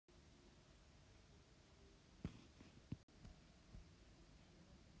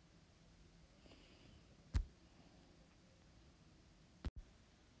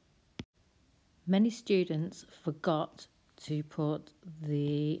Many students forgot to put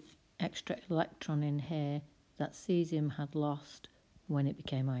the extra electron in here that cesium had lost when it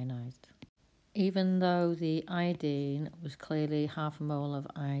became ionised. Even though the iodine was clearly half a mole of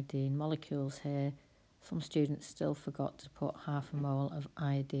iodine molecules here, some students still forgot to put half a mole of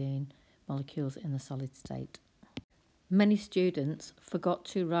iodine molecules in the solid state. Many students forgot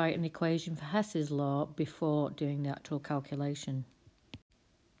to write an equation for Hess's law before doing the actual calculation.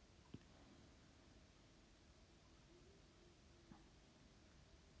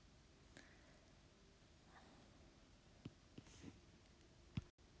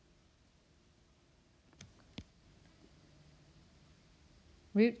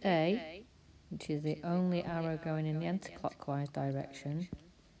 Root A, which is the only arrow going in the anticlockwise direction,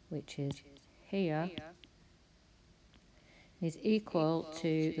 which is here, is equal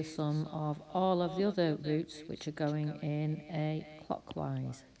to the sum of all of the other roots which are going in a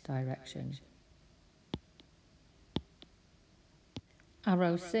clockwise direction.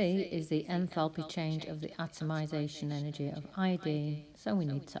 Arrow C is the enthalpy change of the atomization energy of iodine, so we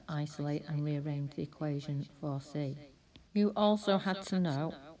need to isolate and rearrange the equation for C. You also had to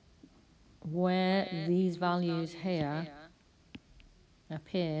know where these values here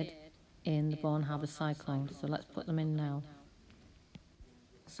appeared in the Born-Haber cyclone, so let's put them in now.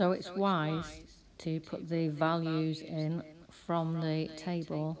 So it's wise to put the values in from the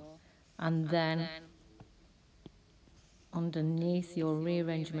table and then underneath your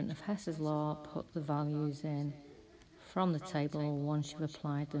rearrangement of Hess's law, put the values in from the table once you've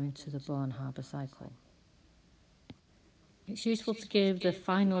applied them to the Born-Haber cycle. It's useful to give the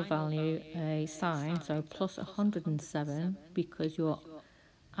final value a sign, so plus 107, because you're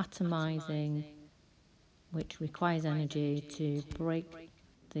atomizing, which requires energy to break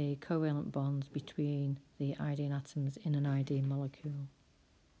the covalent bonds between the iodine atoms in an iodine molecule.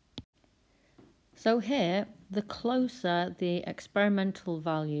 So here, the closer the experimental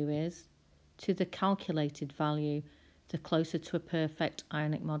value is to the calculated value, the closer to a perfect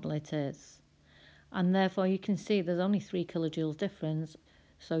ionic model it is. And therefore you can see there's only 3 kilojoules difference,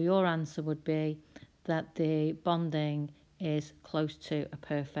 so your answer would be that the bonding is close to a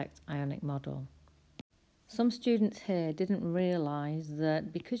perfect ionic model. Some students here didn't realise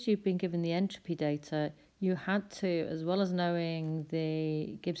that because you've been given the entropy data, you had to, as well as knowing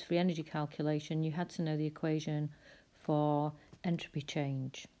the Gibbs free energy calculation, you had to know the equation for entropy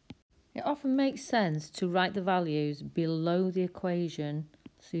change. It often makes sense to write the values below the equation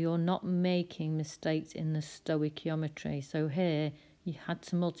so you're not making mistakes in the stoichiometry. So here you had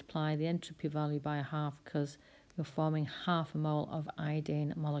to multiply the entropy value by a half because you're forming half a mole of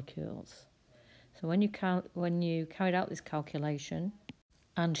iodine molecules. So when you carried out this calculation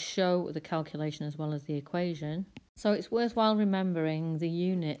and show the calculation as well as the equation, so it's worthwhile remembering the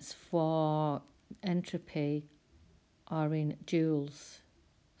units for entropy are in joules.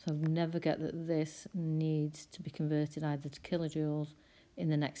 So never get that this needs to be converted either to kilojoules in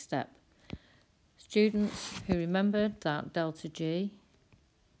the next step. Students who remembered that delta G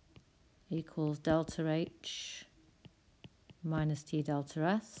equals delta H minus T delta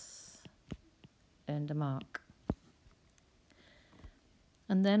S, earned a mark.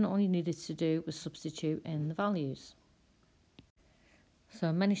 And then all you needed to do was substitute in the values.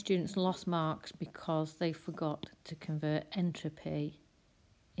 So many students lost marks because they forgot to convert entropy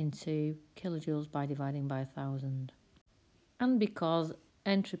into kilojoules by dividing by 1,000. And because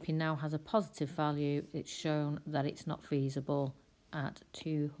entropy now has a positive value, it's shown that it's not feasible at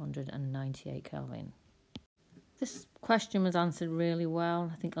 298 Kelvin. This question was answered really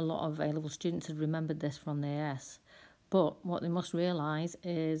well. I think a lot of A-level students have remembered this from the AS. But what they must realise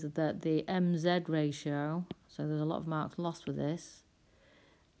is that the MZ ratio, so there's a lot of marks lost with this,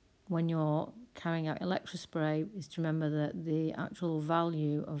 when you're carrying out electrospray, is to remember that the actual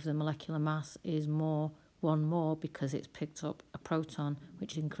value of the molecular mass is one more because it's picked up a proton,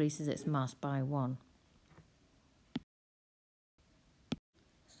 which increases its mass by 1.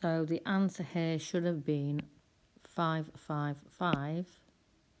 So the answer here should have been 555,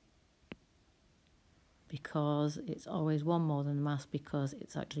 because it's always 1 more than the mass because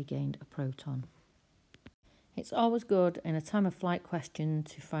it's actually gained a proton. It's always good in a time of flight question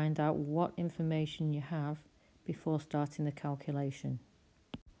to find out what information you have before starting the calculation.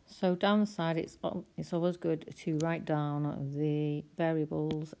 So down the side, it's always good to write down the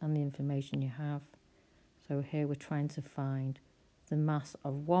variables and the information you have. So here we're trying to find the mass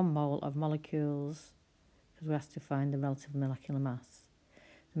of 1 mole of molecules because we're asked to find the relative molecular mass.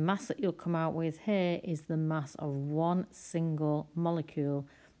 The mass that you'll come out with here is the mass of 1 single molecule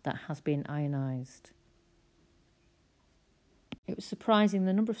that has been ionised. It was surprising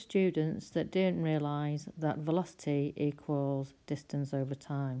the number of students that didn't realise that velocity equals distance over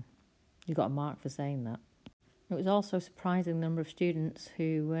time. You got a mark for saying that. It was also surprising the number of students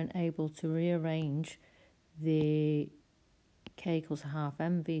who weren't able to rearrange the k equals half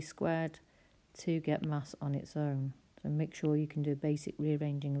mv squared to get mass on its own. So make sure you can do basic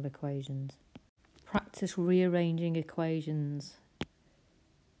rearranging of equations. Practice rearranging equations,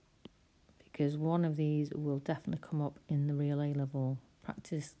 because one of these will definitely come up in the real A level.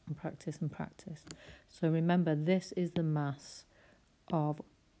 Practice and practice and practice. So remember, this is the mass of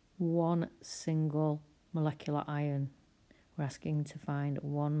one single molecular ion. We're asking to find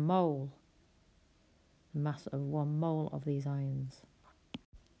 1 mole, the mass of 1 mole of these ions.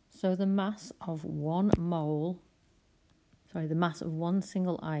 So the mass of 1 mole, the mass of one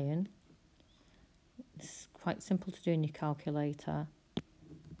single ion, it's quite simple to do in your calculator,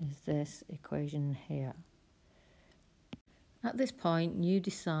 is this equation here. At this point, you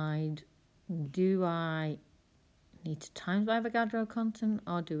decide, do I need to times by Avogadro constant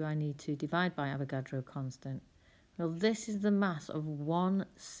or do I need to divide by Avogadro constant? Well, this is the mass of one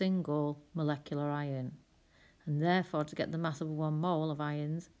single molecular ion, and therefore to get the mass of 1 mole of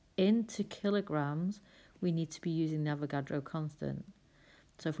ions into kilograms, we need to be using the Avogadro constant.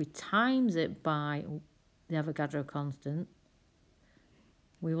 So if we times it by the Avogadro constant,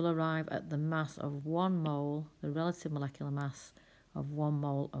 we will arrive at the mass of 1 mole, the relative molecular mass of 1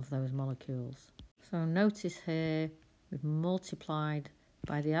 mole of those molecules. So notice here, we've multiplied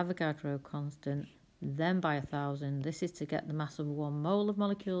by the Avogadro constant, then by 1,000. This is to get the mass of 1 mole of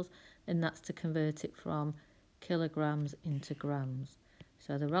molecules, and that's to convert it from kilograms into grams.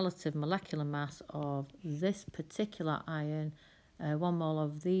 So the relative molecular mass of this particular ion, 1 mole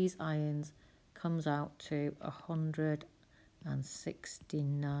of these ions, comes out to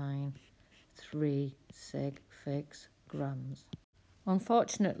 169.3 sig figs grams.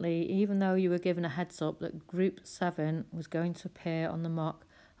 Unfortunately, even though you were given a heads up that group 7 was going to appear on the mock,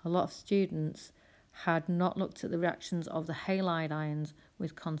 a lot of students had not looked at the reactions of the halide ions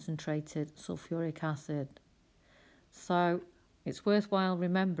with concentrated sulfuric acid. So it's worthwhile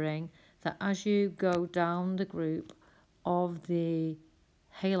remembering that as you go down the group of the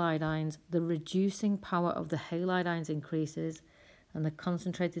halide ions, the reducing power of the halide ions increases, and the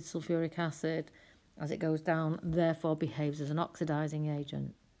concentrated sulfuric acid, as it goes down, therefore behaves as an oxidizing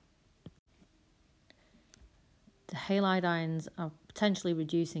agent. The halide ions are potentially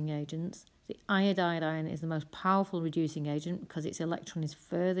reducing agents. The iodide ion is the most powerful reducing agent because its electron is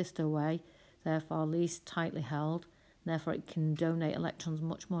furthest away, therefore least tightly held, therefore it can donate electrons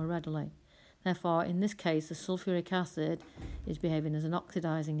much more readily. Therefore, in this case, the sulfuric acid is behaving as an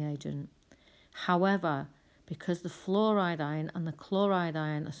oxidizing agent. However, because the fluoride ion and the chloride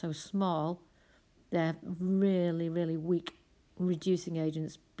ion are so small, they're really, really weak reducing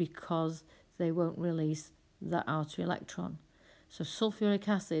agents because they won't release that outer electron. So sulfuric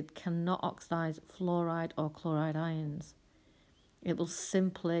acid cannot oxidize fluoride or chloride ions. It will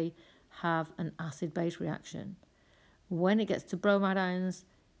simply have an acid-base reaction. When it gets to bromide ions,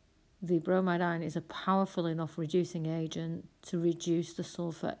 the bromide ion is a powerful enough reducing agent to reduce the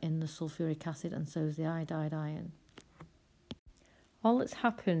sulfur in the sulfuric acid, and so is the iodide ion. All that's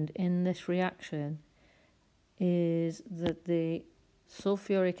happened in this reaction is that the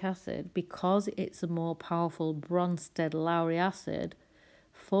sulfuric acid, because it's a more powerful Bronsted-Lowry acid,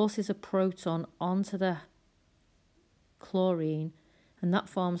 forces a proton onto the chlorine, and that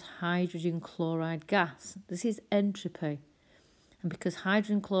forms hydrogen chloride gas. This is entropy. And because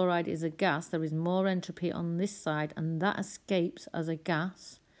hydrogen chloride is a gas, there is more entropy on this side, and that escapes as a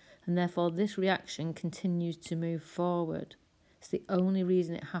gas, and therefore this reaction continues to move forward. It's the only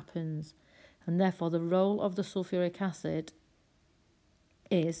reason it happens, and therefore the role of the sulfuric acid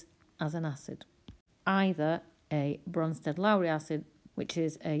is as an acid. Either a Bronsted-Lowry acid, which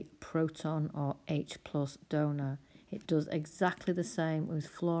is a proton or H+ donor. It does exactly the same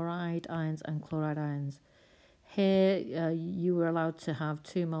with fluoride ions and chloride ions. Here you were allowed to have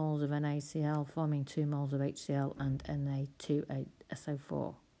 2 moles of NaCl forming 2 moles of HCl and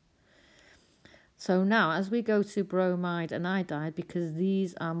Na2SO4. So now as we go to bromide and iodide, because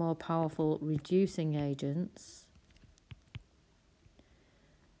these are more powerful reducing agents,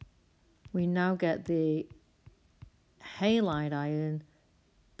 we now get the halide ion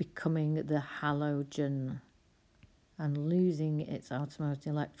becoming the halogen and losing its outermost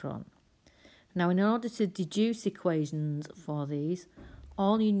electron. Now, in order to deduce equations for these,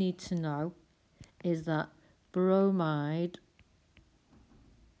 all you need to know is that bromide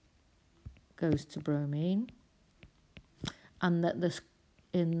goes to bromine, and that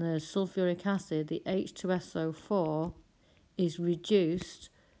in the sulfuric acid, the H2SO4 is reduced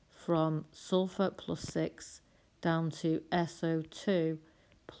from sulfur plus 6 down to SO2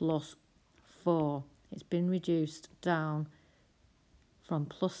 plus 4. It's been reduced down from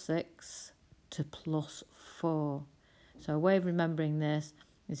plus 6 to plus 4. So a way of remembering this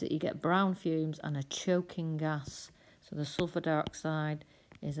is that you get brown fumes and a choking gas. So the sulfur dioxide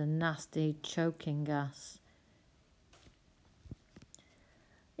is a nasty choking gas.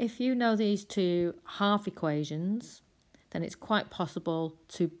 If you know these two half equations, then it's quite possible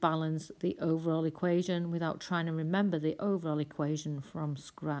to balance the overall equation without trying to remember the overall equation from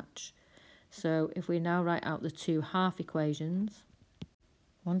scratch. So if we now write out the two half equations,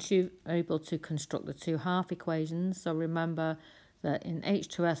 once you're able to construct the two half equations, so remember that in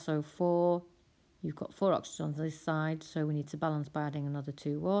H2SO4, you've got 4 oxygens on this side, so we need to balance by adding another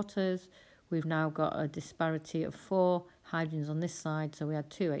 2 waters. We've now got a disparity of 4 hydrogens on this side, so we add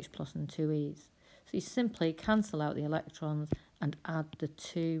 2 H plus and 2 E's. So you simply cancel out the electrons and add the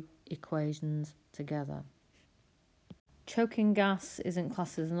two equations together. Choking gas isn't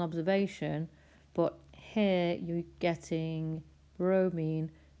classed as an observation, but here you're getting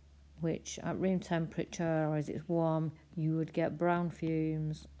bromine, which at room temperature or as it's warm, you would get brown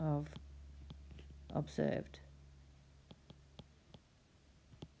fumes of observed.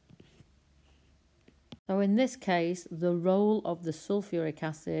 So in this case, the role of the sulfuric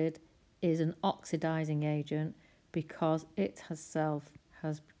acid is an oxidizing agent because it itself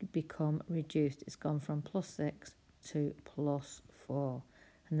has become reduced. It's gone from plus 6 to plus 4.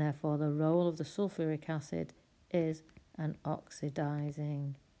 And therefore the role of the sulfuric acid is an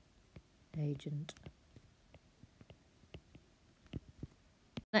oxidizing agent.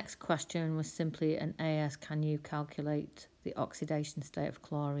 Next question was simply an AS, can you calculate the oxidation state of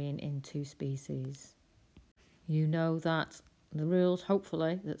chlorine in two species? You know that the rules,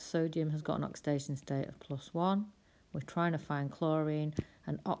 hopefully, that sodium has got an oxidation state of +1. We're trying to find chlorine,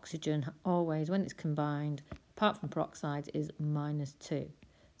 and oxygen always, when it's combined, apart from peroxides, is -2.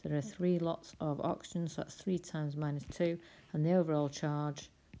 There are 3 lots of oxygen, so that's 3 times -2, and the overall charge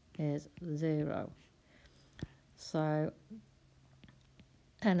is 0. So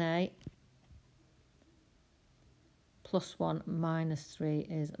Na +1 minus 3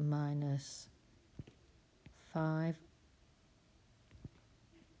 is -5.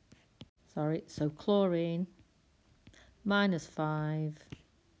 So chlorine -5,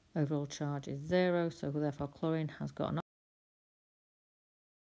 overall charge is 0, so therefore chlorine has got an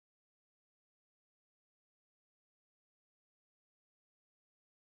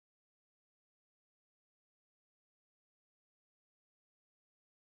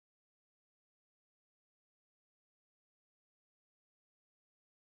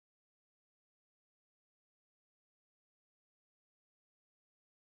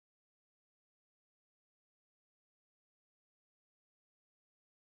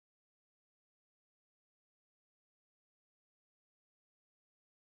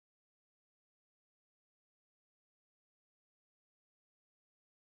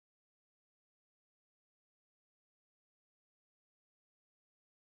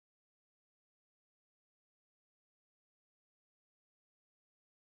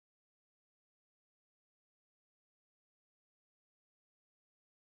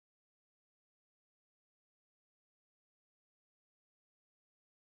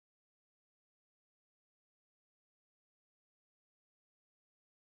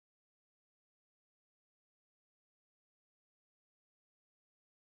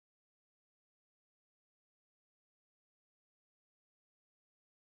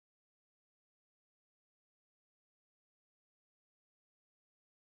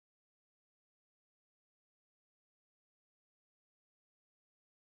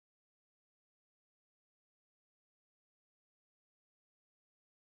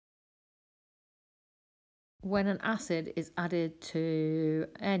when an acid is added to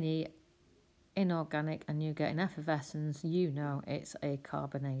any inorganic and you get an effervescence, you know it's a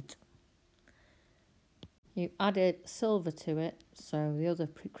carbonate. You added silver to it, so the other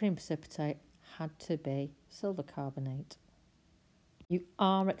cream precipitate had to be silver carbonate. You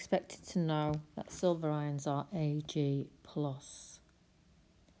are expected to know that silver ions are Ag+.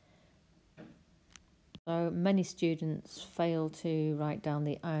 So many students fail to write down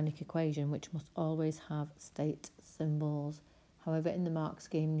the ionic equation, which must always have state symbols. However, in the mark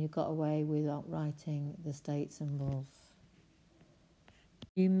scheme, you got away without writing the state symbols.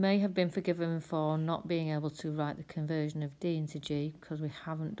 You may have been forgiven for not being able to write the conversion of D into G because we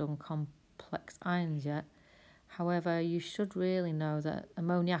haven't done complex ions yet. However, you should really know that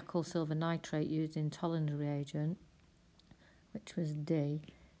ammoniacal silver nitrate used in Tollender reagent, which was D,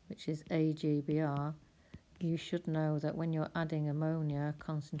 which is AgBr, you should know that when you're adding ammonia,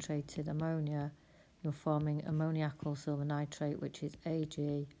 concentrated ammonia, you're forming ammoniacal silver nitrate, which is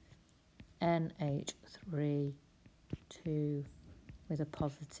AgNH3 2 with a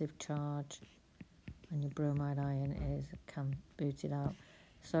positive charge, and your bromide ion can boot it out.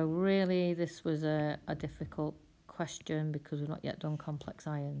 So really this was a difficult question because we've not yet done complex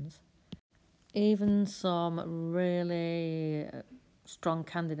ions. Even some really strong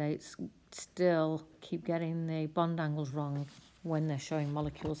candidates still keep getting the bond angles wrong when they're showing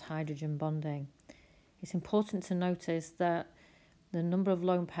molecules hydrogen bonding. It's important to notice that the number of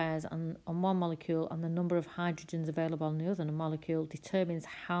lone pairs on one molecule and the number of hydrogens available on the other molecule determines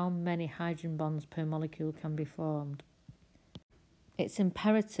how many hydrogen bonds per molecule can be formed. It's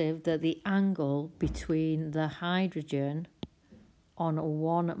imperative that the angle between the hydrogen on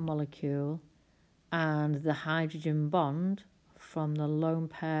one molecule and the hydrogen bond from the lone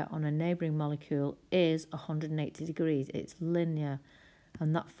pair on a neighbouring molecule is 180 degrees. It's linear,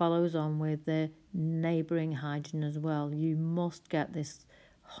 and that follows on with the neighbouring hydrogen as well. You must get this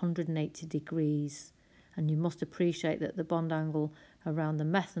 180 degrees, and you must appreciate that the bond angle around the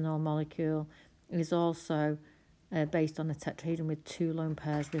methanol molecule is also based on a tetrahedron with two lone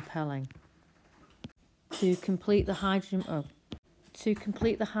pairs repelling. To complete the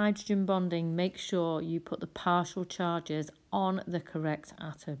hydrogen bonding, make sure you put the partial charges on the correct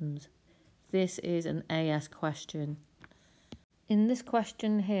atoms. This is an AS question. In this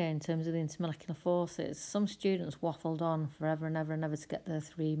question here, in terms of the intermolecular forces, some students waffled on forever and ever and ever to get their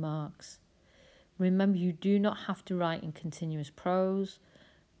 3 marks. Remember, you do not have to write in continuous prose.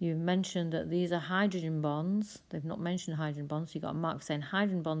 You've mentioned that these are hydrogen bonds. They've not mentioned hydrogen bonds, so you've got a mark saying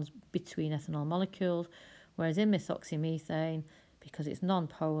hydrogen bonds between ethanol molecules, whereas in methoxymethane, because it's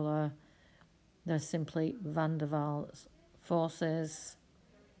non-polar, there's simply van der Waals forces.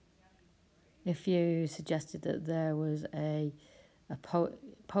 If you suggested that there was a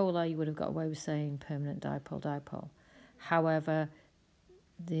polar, you would have got away with saying permanent dipole-dipole. However,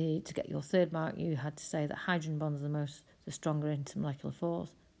 to get your 3rd mark, you had to say that hydrogen bonds are the stronger intermolecular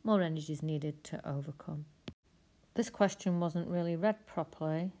force. More energy is needed to overcome. This question wasn't really read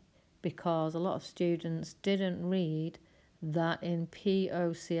properly because a lot of students didn't read that in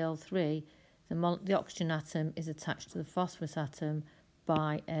POCl3, the oxygen atom is attached to the phosphorus atom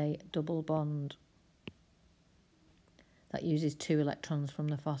by a double bond that uses 2 electrons from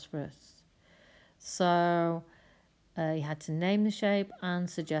the phosphorus. So you had to name the shape and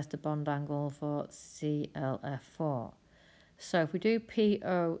suggest a bond angle for ClF4. So if we do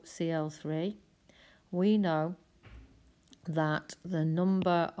POCl3, we know that the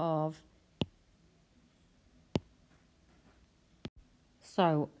number of...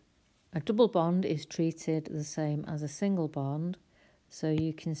 So a double bond is treated the same as a single bond. So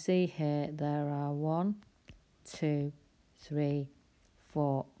you can see here there are 1, 2, 3,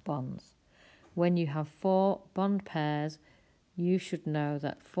 4 bonds. When you have 4 bond pairs, you should know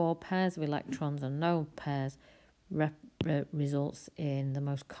that 4 pairs of electrons and no pairs results in the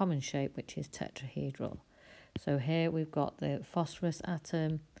most common shape, which is tetrahedral. So here we've got the phosphorus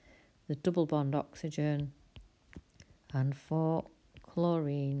atom, the double bond oxygen, and 3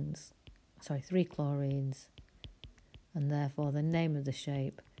 chlorines, and therefore the name of the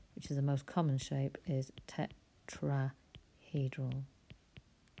shape, which is the most common shape, is tetrahedral.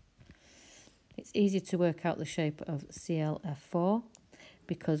 It's easy to work out the shape of ClF4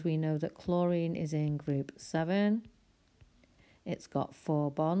 because we know that chlorine is in group 7. It's got 4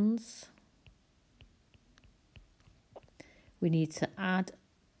 bonds. We need to add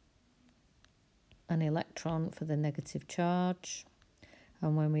an electron for the negative charge,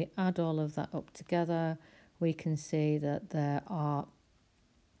 and when we add all of that up together, we can see that there are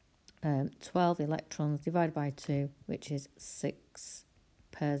 12 electrons divided by 2, which is 6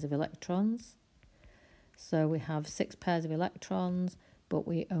 pairs of electrons. So we have 6 pairs of electrons, but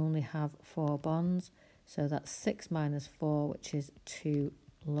we only have 4 bonds. So that's 6 minus 4, which is 2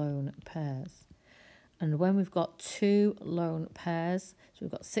 lone pairs. And when we've got 2 lone pairs, so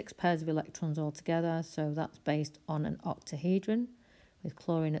we've got 6 pairs of electrons altogether, so that's based on an octahedron with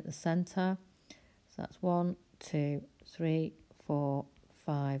chlorine at the centre. So that's 1, 2, 3, 4,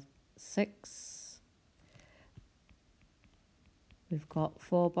 5, 6. We've got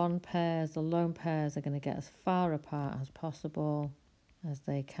 4 bond pairs. The lone pairs are going to get as far apart as possible as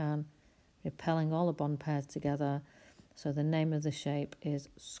they can, repelling all the bond pairs together. So the name of the shape is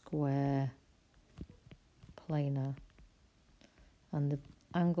square planar. And the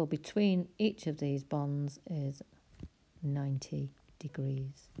angle between each of these bonds is 90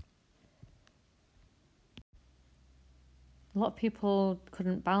 degrees. A lot of people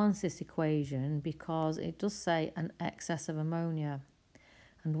couldn't balance this equation because it does say an excess of ammonia.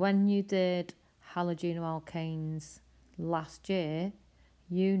 And when you did halogenoalkanes last year,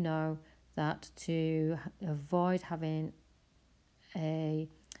 you know that to avoid having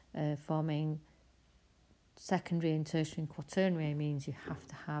forming secondary and tertiary and quaternary amines, you have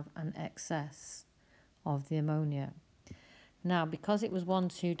to have an excess of the ammonia. Now, because it was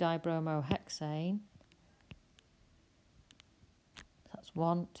 1,2-dibromohexane, that's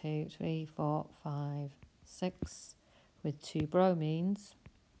 1, 2, 3, 4, 5, 6 with 2 bromines.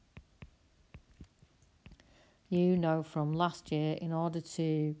 You know from last year, in order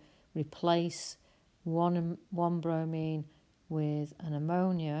to replace one bromine with an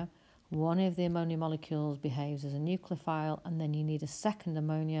ammonia, one of the ammonia molecules behaves as a nucleophile, and then you need a second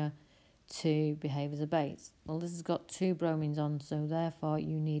ammonia to behave as a base. Well, this has got 2 bromines on, so therefore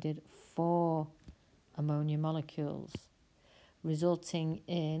you needed 4 ammonia molecules, resulting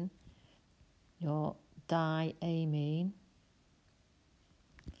in your diamine.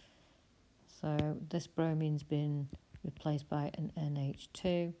 So this bromine's been replaced by an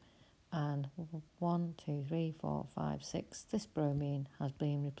NH2, and 1, 2, 3, 4, 5, 6, this bromine has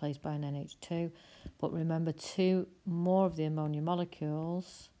been replaced by an NH2. But remember, 2 more of the ammonia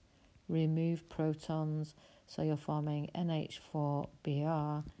molecules remove protons, so you're forming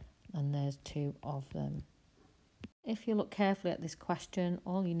NH4Br, and there's 2 of them. If you look carefully at this question,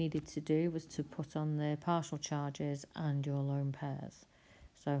 all you needed to do was to put on the partial charges and your lone pairs.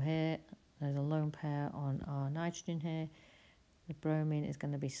 So here, there's a lone pair on our nitrogen here. The bromine is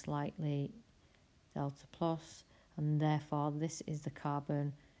going to be slightly delta plus, and therefore this is the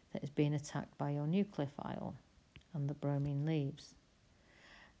carbon that is being attacked by your nucleophile, and the bromine leaves.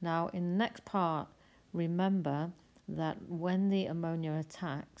 Now, in the next part, remember that when the ammonia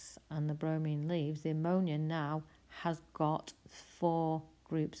attacks and the bromine leaves, the ammonia now has got 4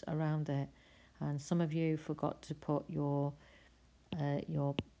 groups around it, and some of you forgot to put your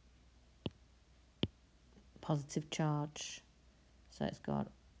positive charge. So it's got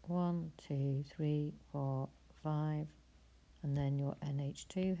 1, 2, 3, 4, 5, and then your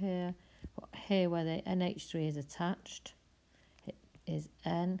NH2 here. But here where the NH3 is attached, it is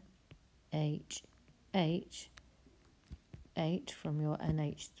NHH, H from your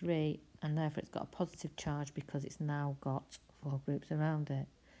NH3, and therefore it's got a positive charge because it's now got 4 groups around it.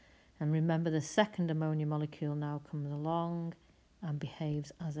 And remember, the second ammonia molecule now comes along and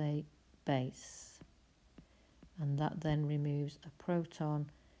behaves as a base. And that then removes a proton,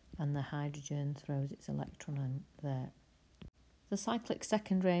 and the hydrogen throws its electron in there. The cyclic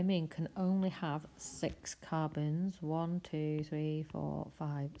secondary amine can only have 6 carbons. 1, 2, 3, 4,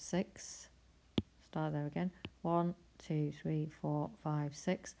 5, 6. Start there again. 1, 2, 3, 4, 5,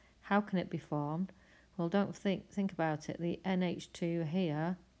 6. How can it be formed? Well, don't think about it. The NH2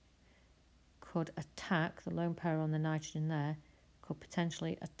 here could attack, the lone pair on the nitrogen there, could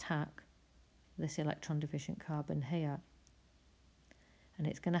potentially attack this electron deficient carbon here, and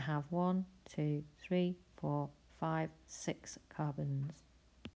it's going to have 1, 2, 3, 4, 5, 6 carbons.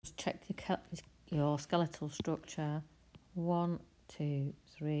 Just check your skeletal structure. 1, 2,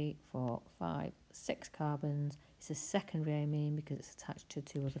 3, 4, 5, 6 carbons. It's a secondary amine because it's attached to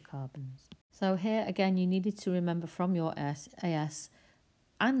 2 other carbons. So here again, you needed to remember from your AS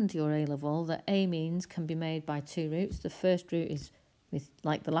and your A level that amines can be made by 2 routes. The first route is with,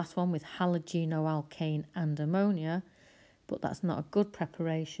 like the last one, with halogenoalkane and ammonia, but that's not a good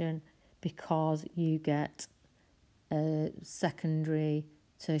preparation because you get secondary,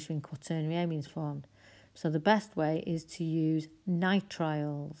 tertiary and quaternary amines formed. So the best way is to use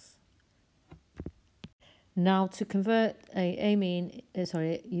nitriles. Now, to convert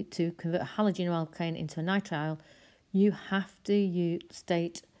to convert halogenoalkane into a nitrile, you have to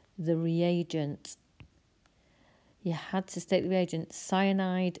state the reagent. You had to state the reagent.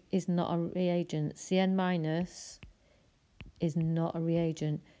 Cyanide is not a reagent. Cn- is not a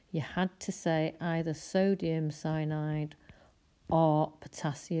reagent. You had to say either sodium cyanide or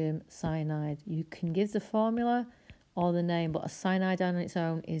potassium cyanide. You can give the formula or the name, but a cyanide on its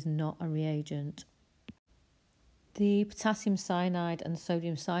own is not a reagent. The potassium cyanide and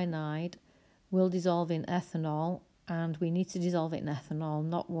sodium cyanide will dissolve in ethanol, and we need to dissolve it in ethanol,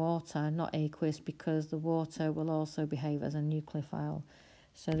 not water, not aqueous, because the water will also behave as a nucleophile.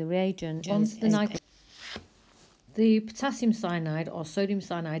 So the reagent is the potassium cyanide or sodium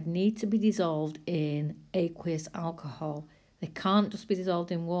cyanide need to be dissolved in aqueous alcohol. They can't just be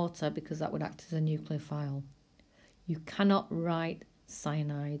dissolved in water because that would act as a nucleophile. You cannot write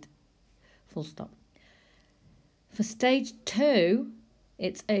cyanide, full stop. For stage 2,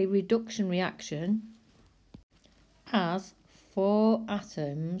 it's a reduction reaction as 4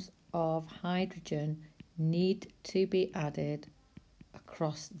 atoms of hydrogen need to be added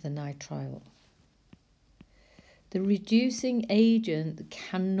across the nitrile. The reducing agent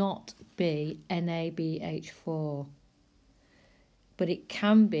cannot be NaBH4, but it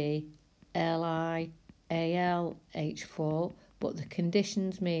can be LiAlH4, but the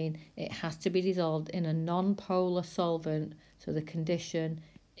conditions mean it has to be dissolved in a non-polar solvent, so the condition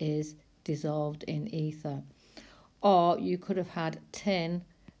is dissolved in ether. Or you could have had tin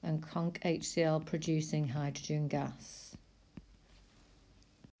and conc HCl producing hydrogen gas.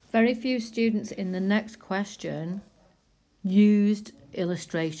 Very few students in the next question used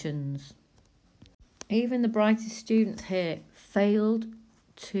illustrations. Even the brightest students here failed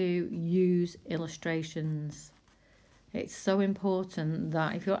to use illustrations. It's so important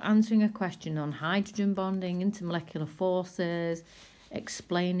that if you're answering a question on hydrogen bonding, intermolecular forces,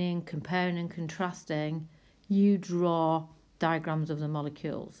 explaining, comparing and contrasting, you draw diagrams of the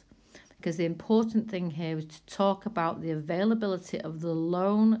molecules. Because the important thing here is to talk about the availability of the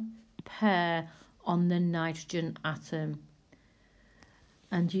lone pair on the nitrogen atom.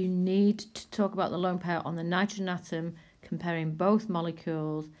 And you need to talk about the lone pair on the nitrogen atom, comparing both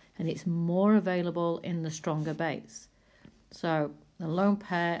molecules, and it's more available in the stronger base. So the lone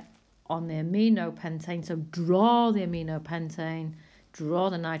pair on the aminopentane, so draw the aminopentane, draw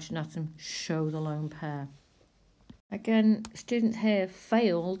the nitrogen atom, show the lone pair. Again, students here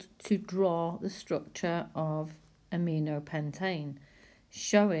failed to draw the structure of aminopentane,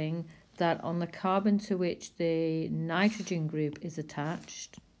 showing that on the carbon to which the nitrogen group is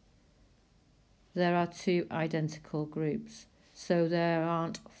attached, there are 2 identical groups. So there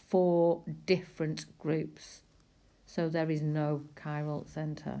aren't 4 different groups. So there is no chiral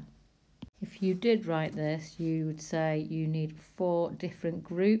center. If you did write this, you would say you need 4 different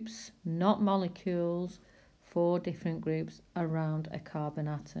groups, not molecules, 4 different groups around a carbon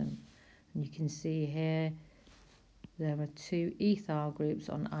atom. And you can see here there are 2 ethyl groups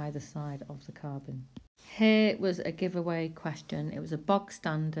on either side of the carbon. Here was a giveaway question. It was a bog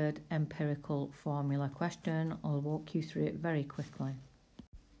standard empirical formula question. I'll walk you through it very quickly.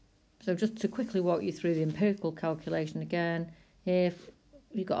 So just to quickly walk you through the empirical calculation again, if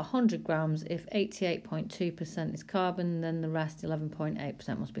you've got 100 grams, if 88.2% is carbon, then the rest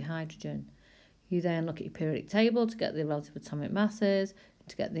 11.8% must be hydrogen. You then look at your periodic table to get the relative atomic masses.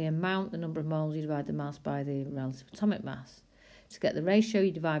 To get the amount, the number of moles, you divide the mass by the relative atomic mass. To get the ratio,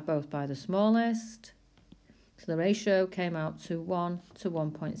 you divide both by the smallest. So the ratio came out to 1 to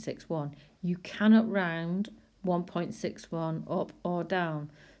 1.61. You cannot round 1.61 up or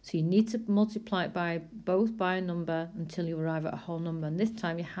down. So you need to multiply it by both by a number until you arrive at a whole number. And this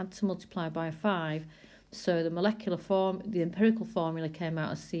time you had to multiply by 5. So the molecular form, the empirical formula came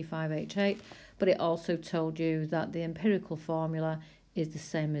out as C5H8, but it also told you that the empirical formula is the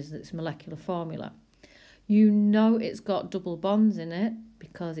same as its molecular formula. You know it's got double bonds in it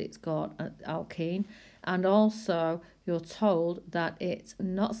because it's got an alkene, and also you're told that it's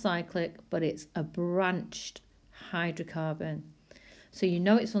not cyclic, but it's a branched hydrocarbon. So you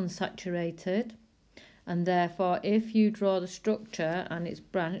know it's unsaturated, and therefore if you draw the structure and it's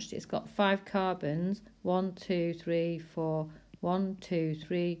branched, it's got 5 carbons, 1, 2, 3, 4, 1, 2,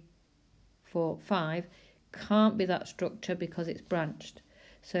 3, 4, 5, can't be that structure because it's branched.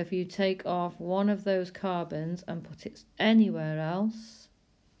 So if you take off one of those carbons and put it anywhere else,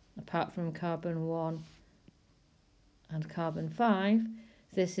 apart from carbon 1 and carbon 5,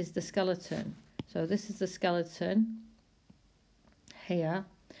 this is the skeleton. So this is the skeleton here.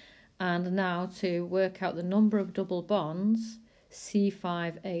 And now to work out the number of double bonds,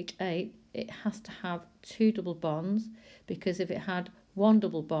 C5H8, it has to have 2 double bonds, because if it had 1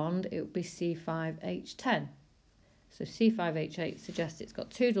 double bond, it would be C5H10. So C5H8 suggests it's got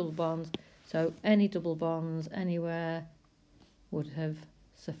 2 double bonds, so any double bonds anywhere would have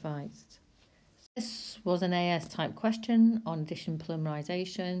sufficed. This was an AS type question on addition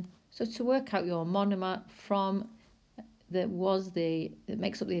polymerization. So to work out your monomer from that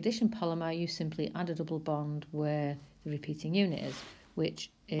makes up the addition polymer, you simply add a double bond where the repeating unit is, which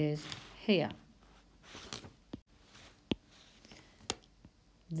is here.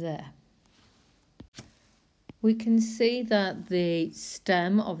 There. We can see that the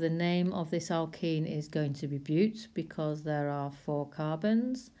stem of the name of this alkene is going to be bute because there are 4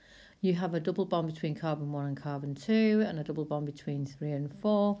 carbons. You have a double bond between carbon 1 and carbon 2 and a double bond between 3 and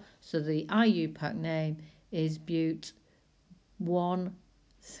 4. So the IUPAC name is bute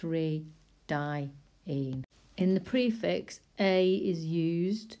 1,3-diene. In the prefix, A is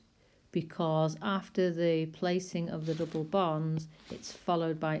used because after the placing of the double bonds, it's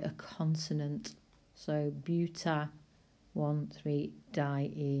followed by a consonant. So buta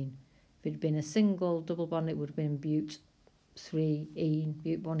 1,3-diene. If it had been a single double bond, it would have been but-3-ene,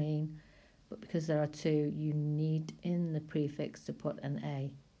 but-1-ene. But because there are two, you need in the prefix to put an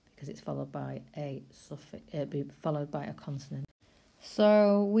A, because it's followed by a suffix, followed by a consonant.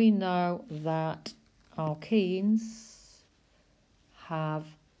 So we know that alkenes have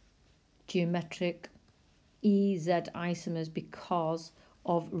geometric EZ isomers because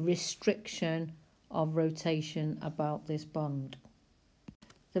of restriction of rotation about this bond.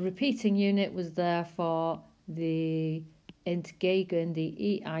 The repeating unit was therefore the entgegen, the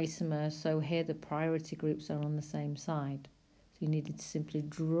E isomer, so here the priority groups are on the same side. So you needed to simply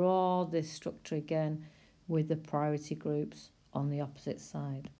draw this structure again with the priority groups on the opposite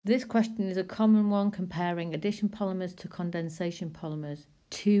side. This question is a common one comparing addition polymers to condensation polymers.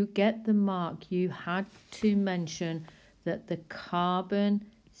 To get the mark, you had to mention that the carbon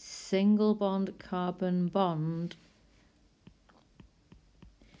single bond carbon bond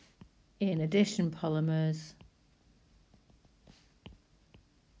in addition polymers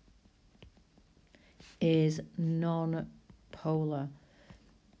is non-polar.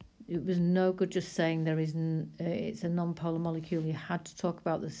 It was no good just saying it's a non-polar molecule. You had to talk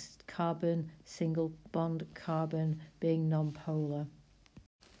about the carbon single bond carbon being non-polar.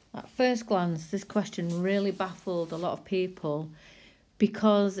 At first glance, this question really baffled a lot of people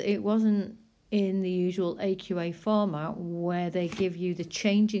because it wasn't in the usual AQA format where they give you the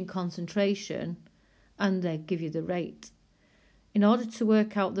change in concentration and they give you the rate. In order to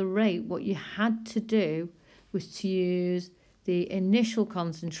work out the rate, what you had to do was to use the initial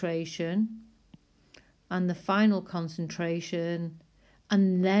concentration and the final concentration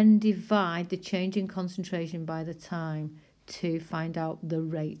and then divide the change in concentration by the time to find out the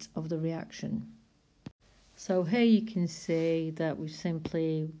rate of the reaction. So here you can see that we've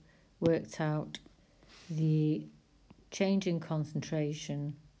simply worked out the change in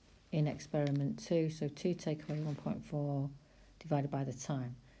concentration in experiment 2. So 2 take away 1.4 divided by the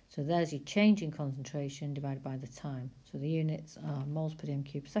time. So there's your change in concentration divided by the time. So the units are moles per dm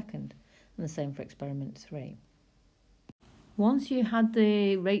cubed second, and the same for experiment 3. Once you had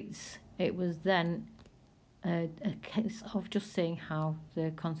the rates, it was then a case of just seeing how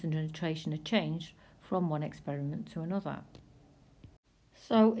the concentration had changed from one experiment to another.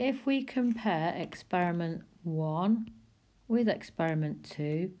 So if we compare experiment 1 with experiment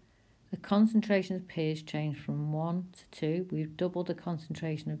 2, the concentration of P has changed from 1 to 2. We've doubled the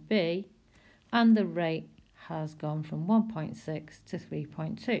concentration of B, and the rate has gone from 1.6 to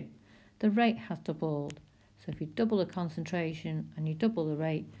 3.2. The rate has doubled. So if you double the concentration and you double the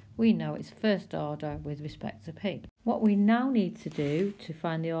rate, we know it's first order with respect to P. What we now need to do to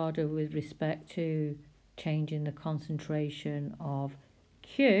find the order with respect to changing the concentration of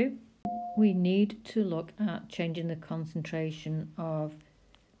Q, we need to look at changing the concentration of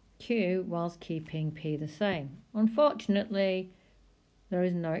Q whilst keeping P the same. Unfortunately, there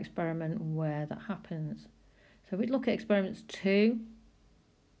is no experiment where that happens. So if we look at experiments 2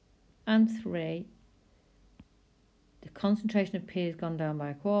 and 3, the concentration of P has gone down by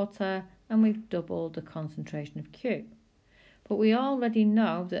a quarter and we've doubled the concentration of Q. But we already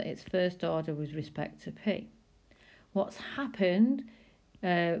know that it's first order with respect to P. What's happened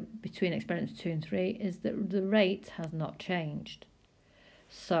between experiments 2 and 3 is that the rate has not changed.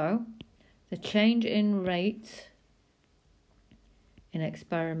 So the change in rate in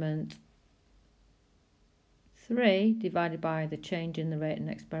experiment 3 divided by the change in the rate in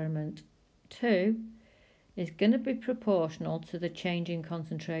experiment 2 is going to be proportional to the change in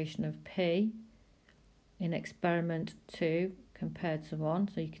concentration of P in experiment 2 compared to 1.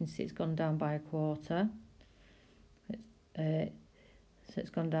 So you can see it's gone down by a quarter. So it's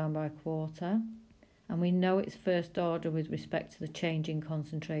gone down by a quarter. And we know it's first order with respect to the change in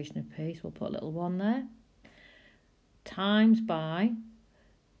concentration of P. So we'll put a little 1 there. Times by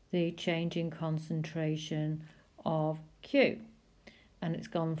the change in concentration of Q. And it's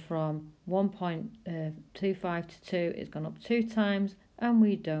gone from 1.25 to 2, it's gone up 2 times, and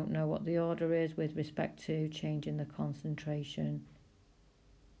we don't know what the order is with respect to changing the concentration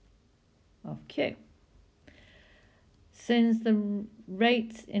of Q. Since the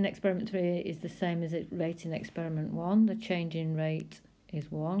rate in experiment 3 is the same as its rate in experiment 1, the change in rate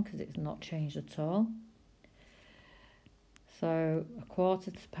is 1 because it's not changed at all. So a quarter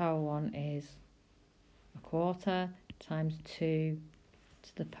to the power 1 is a quarter times 2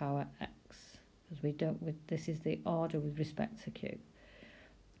 to the power x, because this is the order with respect to Q.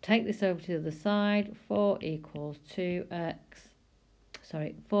 Take this over to the other side. 4 equals 2 to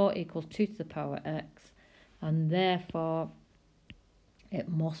the power x, and therefore it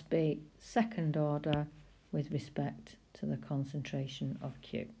must be second order with respect to the concentration of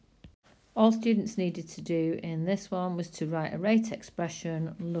Q. All students needed to do in this one was to write a rate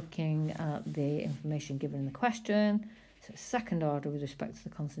expression looking at the information given in the question. So second order with respect to the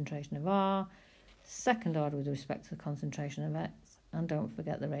concentration of R, second order with respect to the concentration of X, and don't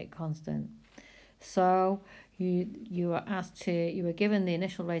forget the rate constant. So you were given the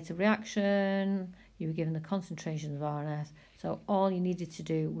initial rate of reaction, you were given the concentration of R and S. So all you needed to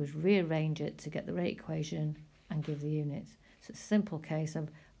do was rearrange it to get the rate equation and give the units. So it's a simple case of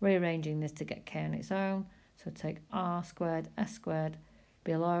rearranging this to get K on its own. So take R squared, S squared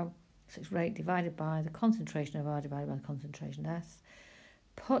below. So it's rate divided by the concentration of R divided by the concentration of S.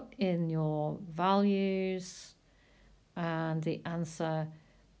 Put in your values, and the answer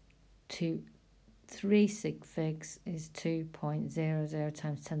to 3 sig figs is 2.00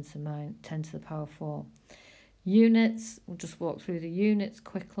 times 10 to the power 4. Units, we'll just walk through the units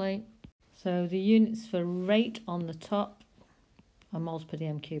quickly. So the units for rate on the top are moles per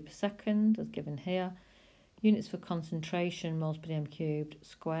dm cubed per second, as given here. Units for concentration, moles per dm cubed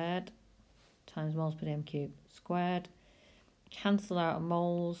squared times moles per dm cubed squared. Cancel out a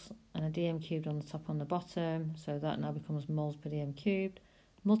moles and a dm cubed on the top and the bottom, so that now becomes moles per dm cubed.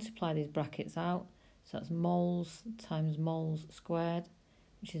 Multiply these brackets out, so that's moles times moles squared,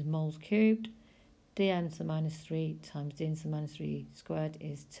 which is moles cubed. dn to the minus 3 times dn to the minus 3 squared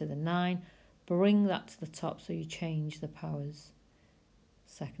is to the 9. Bring that to the top, so you change the powers.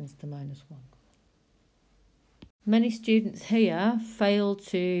 Seconds to minus 1. Many students here fail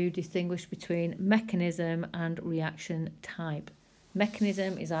to distinguish between mechanism and reaction type.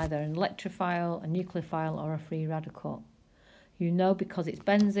 Mechanism is either an electrophile, a nucleophile, or a free radical. You know because it's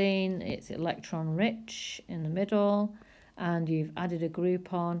benzene, it's electron rich in the middle, and you've added a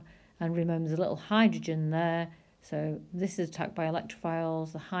group on, and remember there's a little hydrogen there. So this is attacked by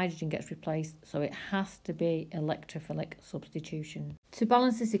electrophiles, the hydrogen gets replaced, so it has to be electrophilic substitution. To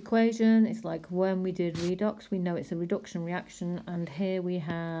balance this equation, it's like when we did redox, we know it's a reduction reaction, and here we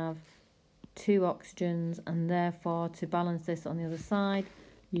have 2 oxygens, and therefore to balance this on the other side,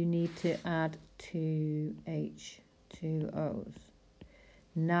 you need to add 2 H2Os.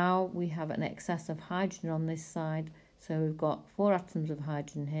 Now we have an excess of hydrogen on this side, so we've got 4 atoms of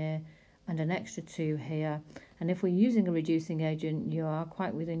hydrogen here, and an extra 2 here. And if we're using a reducing agent, you are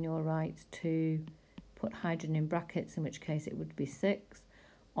quite within your rights to put hydrogen in brackets, in which case it would be 6.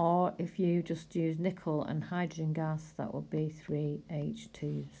 Or if you just use nickel and hydrogen gas, that would be 3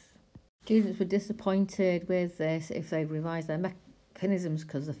 H2s. Students were disappointed with this if they revised their mechanisms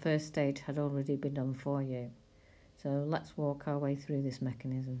because the first stage had already been done for you. So let's walk our way through this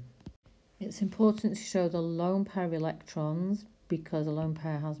mechanism. It's important to show the lone pair of electrons, because a lone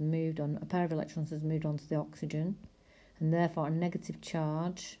pair has moved on, a pair of electrons has moved on to the oxygen, and therefore a negative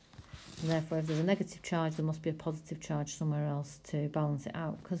charge. And therefore, if there's a negative charge, there must be a positive charge somewhere else to balance it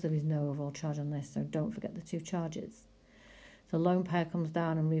out, because there is no overall charge on this, so don't forget the 2 charges. The lone pair comes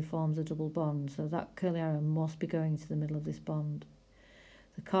down and reforms a double bond, so that curly arrow must be going to the middle of this bond.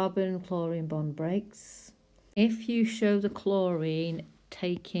 The carbon-chlorine bond breaks. If you show the chlorine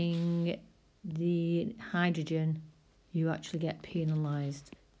taking the hydrogen, you actually get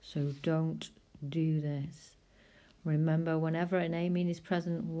penalised, so don't do this. Remember, whenever an amine is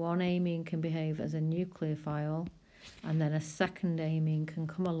present, one amine can behave as a nucleophile, and then a second amine can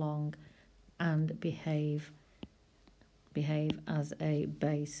come along and behave as a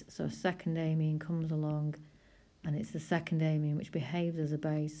base. So a second amine comes along, and it's the second amine which behaves as a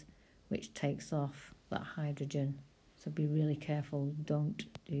base, which takes off that hydrogen. So be really careful, don't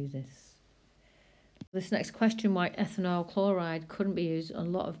do this. This next question, why ethanol chloride couldn't be used. A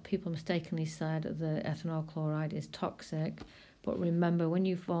lot of people mistakenly said that ethanol chloride is toxic, but remember when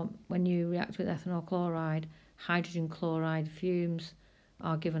you react with ethanol chloride, hydrogen chloride fumes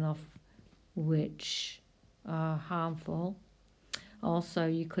are given off which are harmful. Also,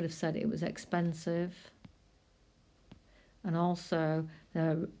 you could have said it was expensive, and also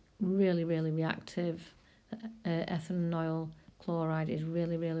they're really reactive. Ethanol chloride is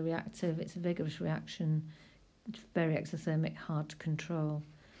really reactive. It's a vigorous reaction. It's very exothermic, hard to control.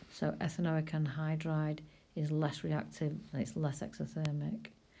 So ethanoic anhydride is less reactive and it's less exothermic.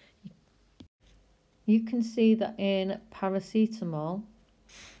 You can see that in paracetamol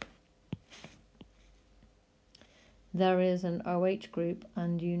there is an OH group,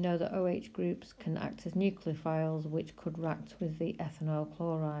 and you know that OH groups can act as nucleophiles which could react with the ethanol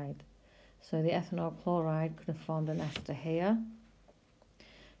chloride. So the ethanol chloride could have formed an ester here.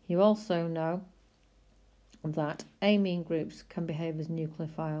 You also know that amine groups can behave as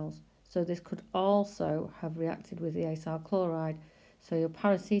nucleophiles. So this could also have reacted with the acyl chloride. So your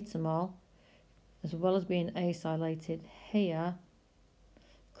paracetamol as well as being acylated here,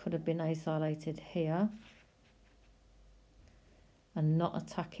 could have been acylated here and not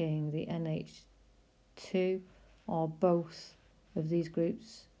attacking the NH2 or both of these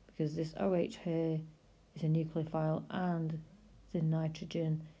groups, because this OH here is a nucleophile and the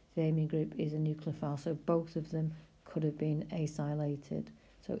nitrogen, the amine group, is a nucleophile, so both of them could have been acylated.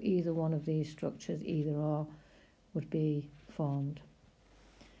 So either one of these structures, either or, would be formed.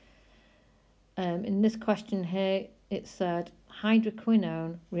 In this question here, it said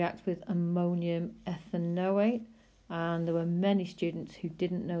hydroquinone reacts with ammonium ethanoate, and there were many students who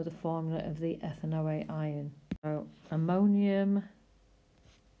didn't know the formula of the ethanoate ion. So ammonium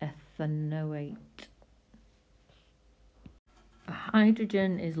ethanoate. A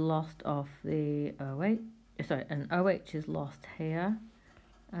hydrogen is lost off the OH, an OH is lost here,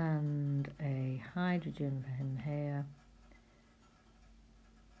 and a hydrogen from here,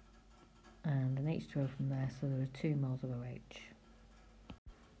 and an H2O from there, so there are 2 moles of OH.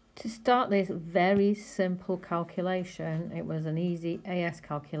 To start this very simple calculation, it was an easy AS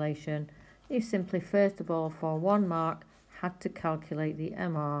calculation. You simply, first of all, for 1 mark, had to calculate the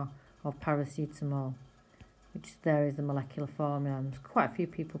MR of paracetamol, which there is the molecular formula, and quite a few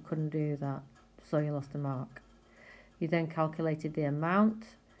people couldn't do that, so you lost a mark. You then calculated the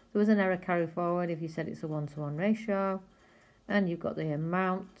amount. There was an error carry forward if you said it's a 1-to-1 ratio, and you've got the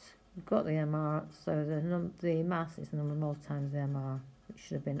amount, you've got the MR, so the mass is the number of moles times the MR, which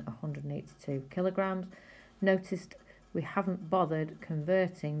should have been 182 kilograms. Notice we haven't bothered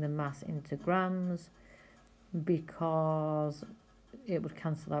converting the mass into grams because it would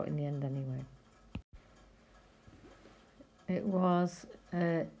cancel out in the end anyway. It was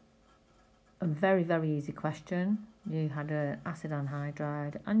a very, very easy question. You had an acid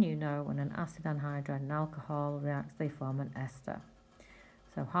anhydride, and you know when an acid anhydride and alcohol reacts, they form an ester.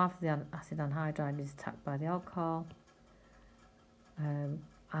 So half of the acid anhydride is attacked by the alcohol, and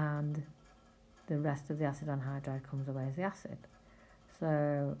the rest of the acid anhydride comes away as the acid.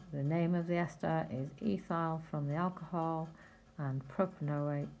 So the name of the ester is ethyl from the alcohol and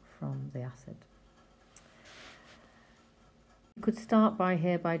propanoate from the acid. You could start by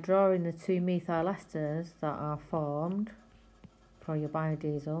drawing the 2 methyl esters that are formed for your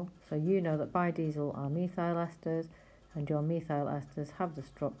biodiesel. So you know that biodiesel are methyl esters, and your methyl esters have the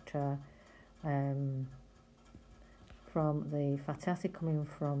structure from the fatty acid coming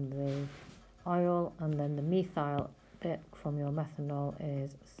from the oil, and then the methyl bit from your methanol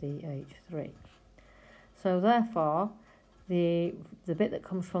is CH3. So therefore, the bit that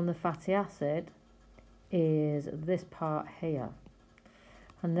comes from the fatty acid is this part here,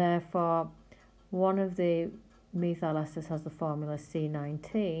 and therefore one of the methyl esters has the formula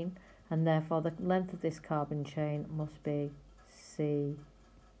C19, and therefore the length of this carbon chain must be C18.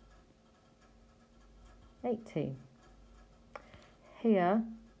 Here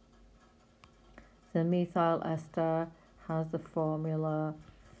the methyl ester has the formula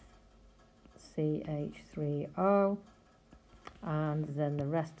CH3O, and then the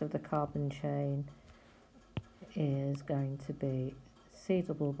rest of the carbon chain is going to be C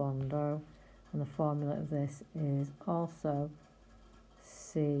double bond O, and the formula of this is also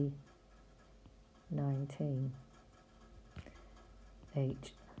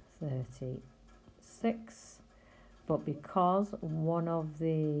C19H36. But because one of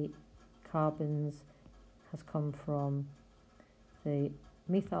the carbons has come from the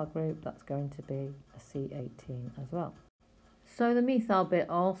methyl group, that's going to be a C18 as well. So the methyl bit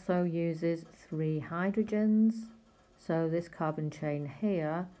also uses 3 hydrogens. So this carbon chain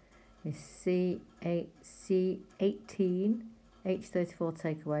here is C18, H34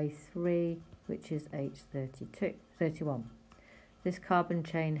 take away 3, which is H31. This carbon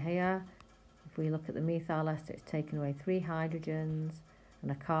chain here, if we look at the methyl ester, it's taken away 3 hydrogens and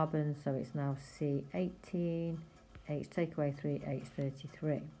a carbon, so it's now C18, H take away 3,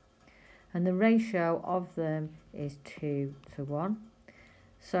 H33. And the ratio of them is 2-to-1.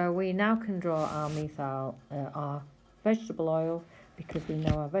 So we now can draw our our vegetable oil, because we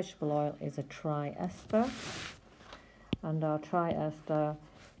know our vegetable oil is a triester, and our triester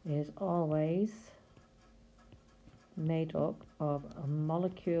is always made up of a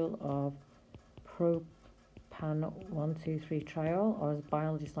molecule of propan 1,2,3-triol, or as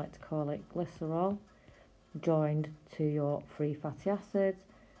biologists like to call it, glycerol, joined to your free fatty acids,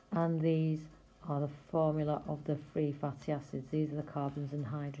 and these are the formula of the free fatty acids. These are the carbons and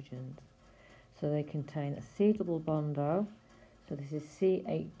hydrogens. So they contain a C double bond O, so this is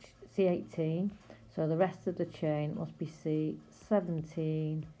C18, so the rest of the chain must be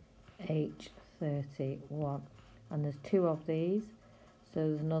C17H31, and there's 2 of these, So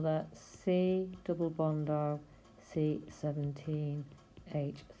there's another C double bond O,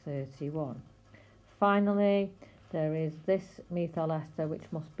 C17H31. Finally, there is this methyl ester which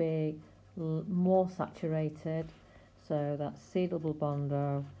must be more saturated. So that's C double bond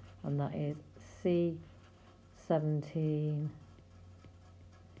O, and that is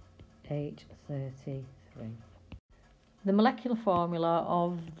C17H33. The molecular formula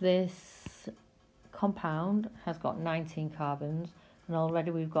of this compound has got 19 carbons, and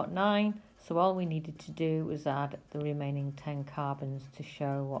already we've got 9, so all we needed to do was add the remaining 10 carbons to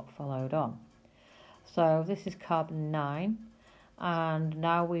show what followed on. So this is carbon 9, and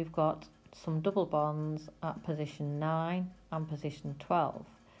now we've got some double bonds at position 9 and position 12,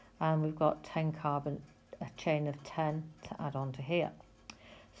 and we've got 10 carbon, a chain of 10 to add on to here.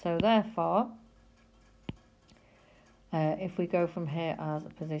 So therefore, if we go from here as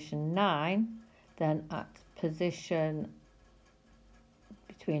position 9, then at position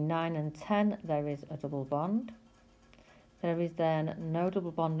between 9 and 10 there is a double bond. There is then no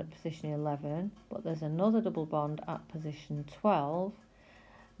double bond at position 11, but there's another double bond at position 12.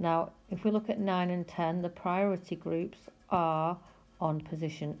 Now, if we look at 9 and 10, the priority groups are on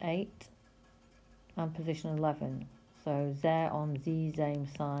position 8 and position 11. So they're on the same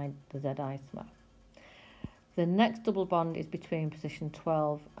side, the Z isomer. The next double bond is between position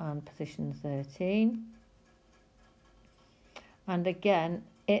 12 and position 13. And again,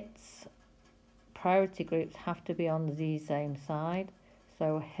 its priority groups have to be on the same side.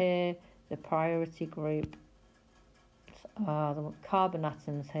 So here, the priority group are the carbon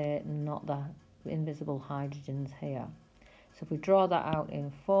atoms here, not the invisible hydrogens here. So if we draw that out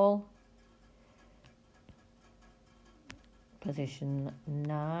in full, position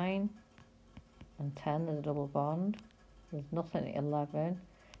 9 and 10, there's a double bond. There's nothing at 11.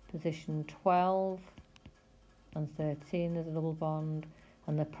 Position 12 and 13, there's a double bond.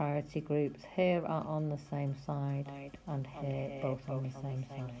 And the priority groups here are on the same side, and here both on the same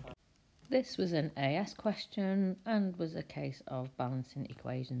side. This was an AS question and was a case of balancing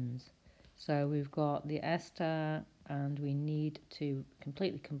equations. So we've got the ester and we need to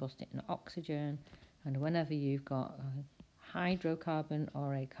completely combust it in oxygen, and whenever you've got a hydrocarbon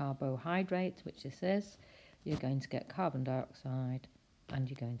or a carbohydrate, which this is, you're going to get carbon dioxide and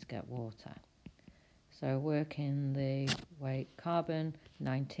you're going to get water. So working the way carbon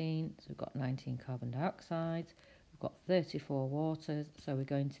 19, so we've got 19 carbon dioxide, we've got 34 waters, so we're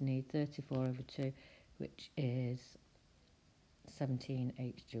going to need 34 over 2, which is 17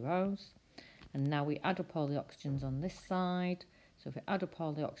 H2Os. And now we add up all the oxygens on this side. So if we add up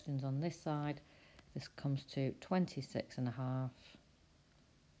all the oxygens on this side, this comes to 26.5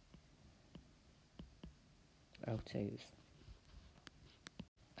 O2s.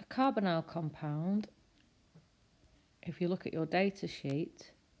 A carbonyl compound, if you look at your data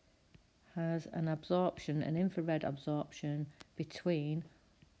sheet, has an absorption, an infrared absorption between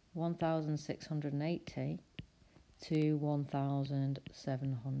 1680 to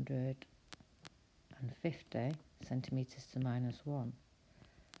 1750 centimetres to -1.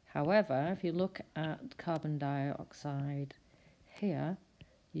 However, if you look at carbon dioxide here,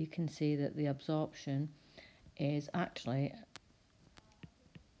 you can see that the absorption is actually,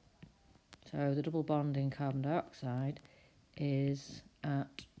 so the double bond in carbon dioxide is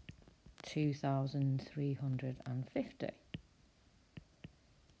at 2350.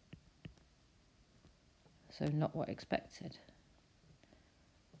 So not what expected.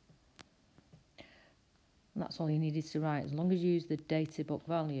 And that's all you needed to write, as long as you use the data book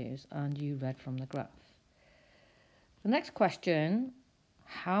values and you read from the graph. The next question,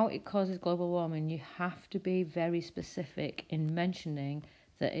 how it causes global warming, you have to be very specific in mentioning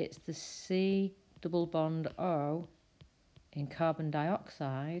that it's the C double bond O in carbon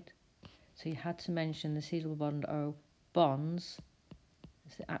dioxide. So you had to mention the C double bond O bonds,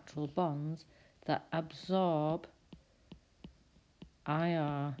 it's the actual bonds, that absorb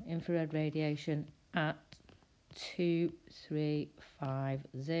IR, infrared radiation, at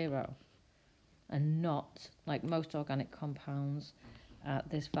 2350, and not like most organic compounds at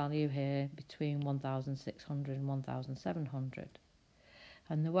this value here between 1600 and 1700.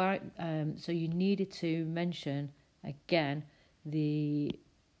 And the way, so you needed to mention again the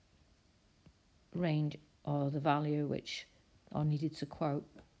range or the value which, or needed to quote,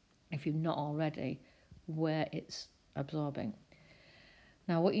 if you've not already, where it's absorbing.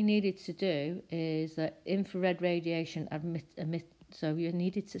 Now what you needed to do is that infrared radiation so you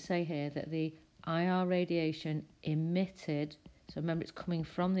needed to say here that the IR radiation emitted, so remember it's coming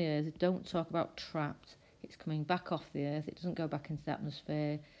from the Earth, don't talk about trapped, it's coming back off the Earth, it doesn't go back into the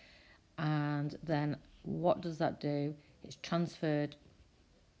atmosphere, and then what does that do? It's transferred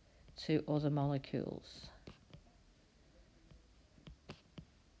to other molecules.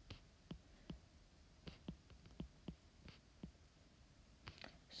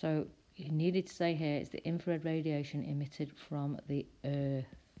 So you needed to say here it's the infrared radiation emitted from the Earth.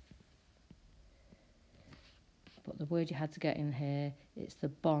 But the word you had to get in here, it's the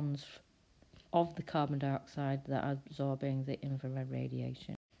bonds of the carbon dioxide that are absorbing the infrared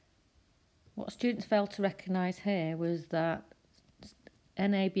radiation. What students failed to recognise here was that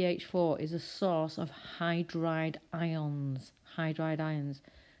NaBH4 is a source of hydride ions.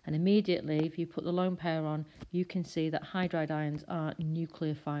 And immediately, if you put the lone pair on, you can see that hydride ions are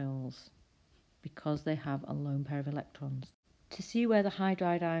nucleophiles because they have a lone pair of electrons. To see where the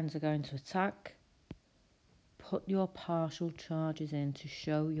hydride ions are going to attack, put your partial charges in to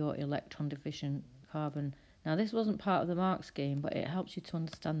show your electron deficient carbon. Now this wasn't part of the mark scheme, but it helps you to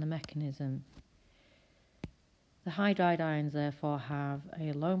understand the mechanism. The hydride ions therefore have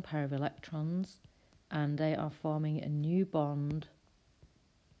a lone pair of electrons and they are forming a new bond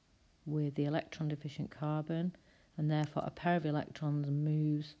with the electron deficient carbon, and therefore a pair of electrons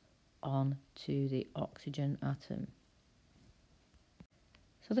moves on to the oxygen atom.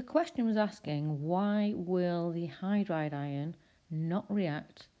 So the question was asking, why will the hydride ion not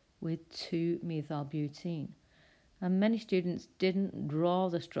react with 2-methylbutene? And many students didn't draw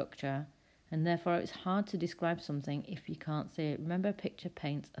the structure, and therefore it's hard to describe something if you can't see it. Remember, a picture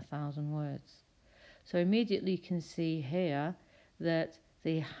paints 1,000 words. So immediately you can see here that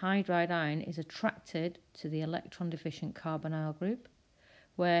the hydride ion is attracted to the electron deficient carbonyl group,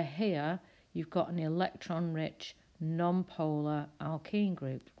 where here you've got an electron rich non-polar alkene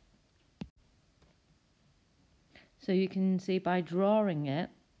group. So you can see by drawing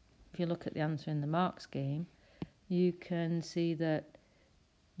it, if you look at the answer in the mark scheme, you can see that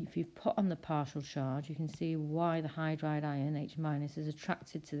if you put on the partial charge, you can see why the hydride ion H- is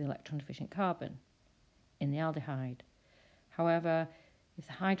attracted to the electron deficient carbon in the aldehyde. However, if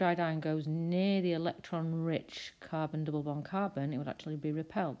the hydride ion goes near the electron-rich carbon double bond carbon, it would actually be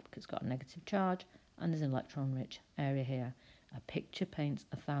repelled because it's got a negative charge and there's an electron-rich area here. A picture paints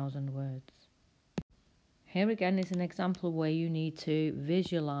 1,000 words. Here again is an example where you need to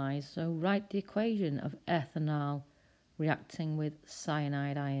visualise. So write the equation of ethanol reacting with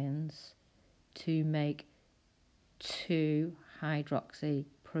cyanide ions to make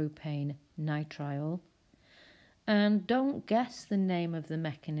 2-hydroxypropane nitrile. And don't guess the name of the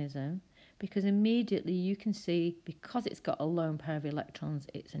mechanism, because immediately you can see, because it's got a lone pair of electrons,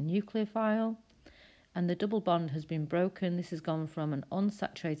 it's a nucleophile, and the double bond has been broken. This has gone from an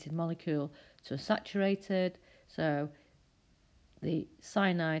unsaturated molecule to a saturated, so the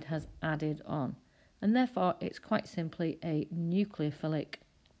cyanide has added on. And therefore, it's quite simply a nucleophilic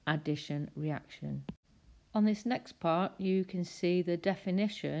addition reaction. On this next part, you can see the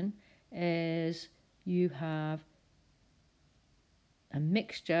definition is you have a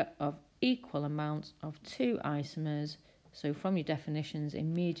mixture of equal amounts of two isomers. So from your definitions,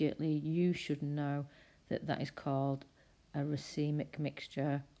 immediately you should know that that is called a racemic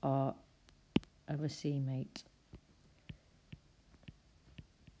mixture or a racemate.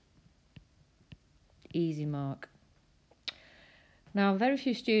 Easy mark. Now, very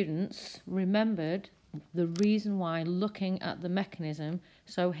few students remembered the reason why looking at the mechanism.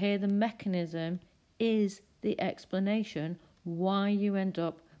 So here the mechanism is the explanation why you end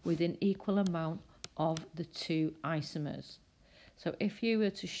up with an equal amount of the two isomers. So if you were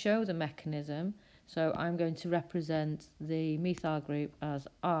to show the mechanism, so I'm going to represent the methyl group as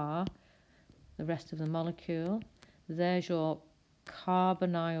R, the rest of the molecule. There's your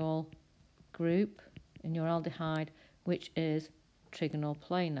carbonyl group in your aldehyde, which is trigonal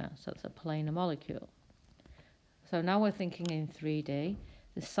planar. So it's a planar molecule. So now we're thinking in 3D.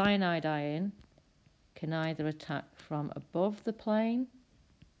 The cyanide ion can either attack from above the plane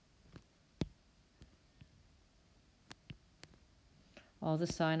or the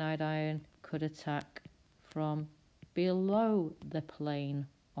cyanide ion could attack from below the plane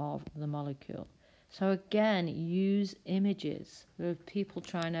of the molecule. So again, use images. There are people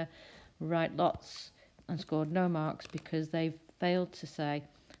trying to write lots and scored no marks because they've failed to say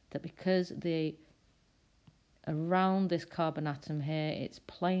that because the around this carbon atom here it's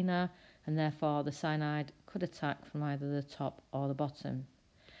planar, and therefore the cyanide could attack from either the top or the bottom.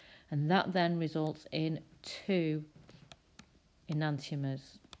 And that then results in two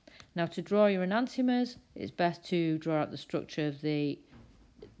enantiomers. Now, to draw your enantiomers, it's best to draw out the structure of the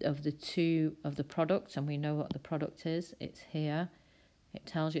products, and we know what the product is. It's here. It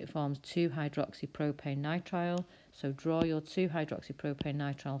tells you it forms 2-hydroxypropane nitrile. So draw your 2-hydroxypropane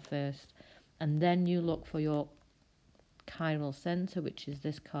nitrile first, and then you look for your chiral centre, which is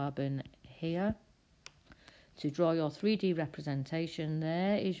this carbon here. To draw your 3D representation,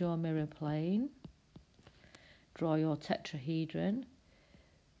 there is your mirror plane. Draw your tetrahedron.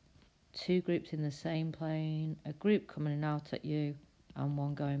 2 groups in the same plane, a group coming out at you and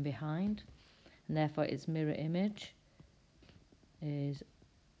one going behind. And therefore its mirror image is,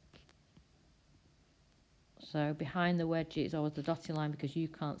 so behind the wedge is always the dotted line because you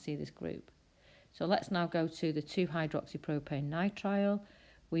can't see this group. So let's now go to the 2-hydroxypropane nitrile.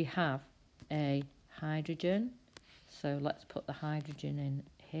 We have a hydrogen, so let's put the hydrogen in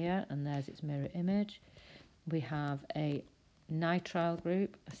here, and there's its mirror image. We have a nitrile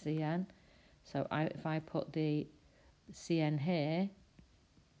group, a CN, so if I put the CN here,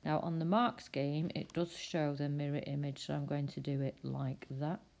 now on the mark scheme it does show the mirror image, so I'm going to do it like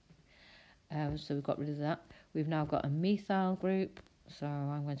that. So we've got rid of that. We've now got a methyl group, so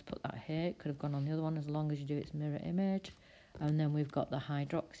I'm going to put that here. It could have gone on the other one as long as you do its mirror image. And then we've got the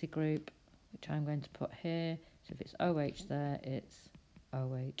hydroxy group, which I'm going to put here. So if it's OH there, it's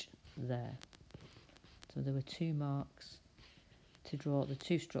OH there. So there were 2 marks to draw the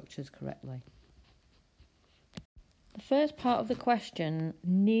 2 structures correctly. The first part of the question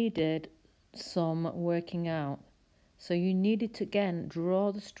needed some working out. So you needed to again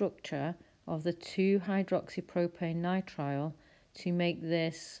draw the structure of the 2-hydroxypropane nitrile to make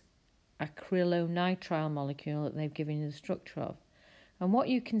this acrylonitrile molecule that they've given you the structure of. And what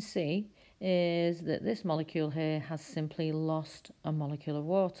you can see is that this molecule here has simply lost a molecule of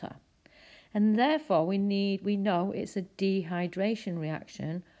water. And therefore we know it's a dehydration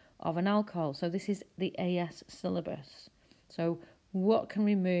reaction of an alcohol. So this is the AS syllabus. So what can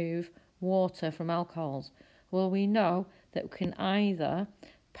remove water from alcohols? Well, we know that we can either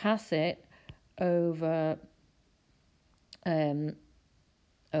pass it over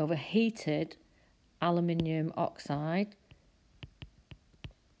heated aluminium oxide,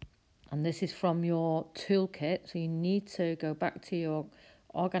 and this is from your toolkit, so you need to go back to your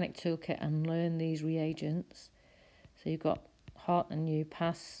organic toolkit and learn these reagents. So you've got hot and you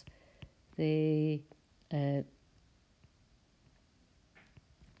pass the you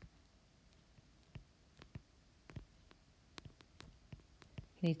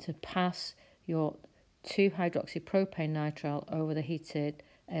need to pass your 2-hydroxypropane nitrile over the heated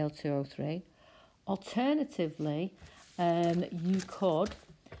Al2O3. Alternatively, you could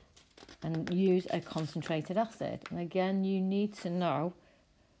use a concentrated acid. And again, you need to know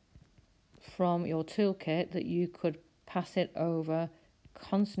from your toolkit that you could pass it over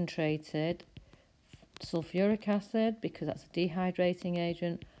concentrated sulfuric acid because that's a dehydrating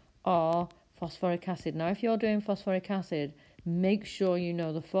agent, or phosphoric acid. Now, if you're doing phosphoric acid, make sure you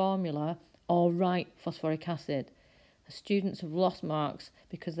know the formula or write phosphoric acid. The students have lost marks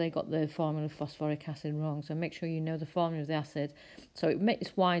because they got the formula of phosphoric acid wrong. So make sure you know the formula of the acid. So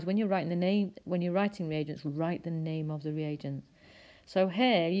it's wise when you're writing the name, when you're writing reagents, write the name of the reagent. So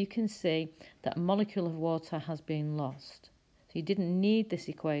here you can see that a molecule of water has been lost. So you didn't need this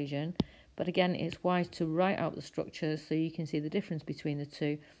equation, but again, it's wise to write out the structures so you can see the difference between the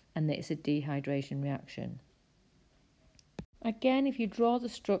two and that it's a dehydration reaction. Again, if you draw the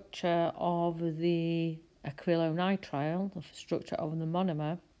structure of the acrylonitrile, the structure of the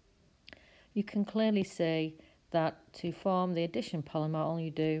monomer, you can clearly see that to form the addition polymer, all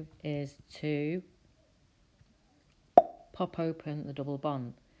you do is to pop open the double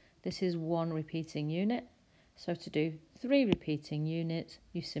bond. This is 1 repeating unit. So to do 3 repeating units,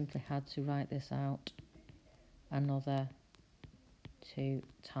 you simply had to write this out another 2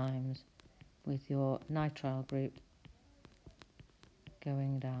 times with your nitrile group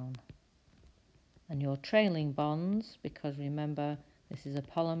going down. And your trailing bonds, because remember this is a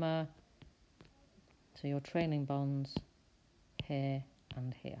polymer, so your trailing bonds here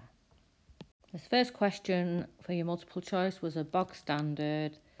and here. This first question for your multiple choice was a bog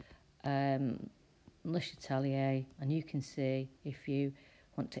standard Le Chatelier, and you can see if you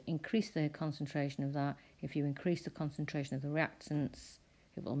want to increase the concentration of that, if you increase the concentration of the reactants,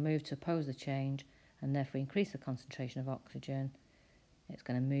 it will move to oppose the change and therefore increase the concentration of oxygen. It's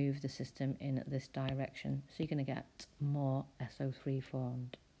going to move the system in this direction, so you're going to get more SO3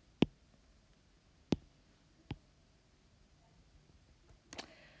 formed.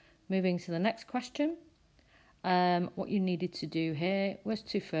 Moving to the next question, what you needed to do here was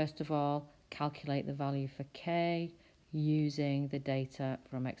to first of all calculate the value for K using the data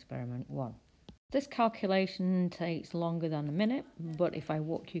from experiment 1. This calculation takes longer than a minute, but if I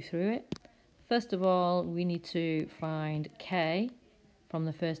walk you through it, first of all we need to find K from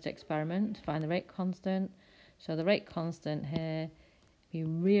the first experiment, to find the rate constant. So the rate constant here you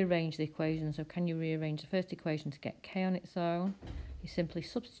rearrange the equation. So can you rearrange the first equation to get K on its own? You simply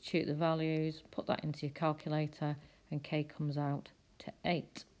substitute the values, put that into your calculator, and K comes out to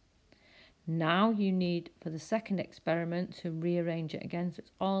 8. Now you need, for the second experiment, to rearrange it again. So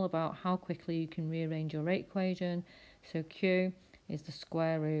it's all about how quickly you can rearrange your rate equation. So Q is the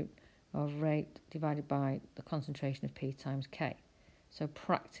square root of rate divided by the concentration of P times K. So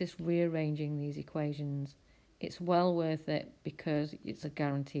practice rearranging these equations. It's well worth it because it's a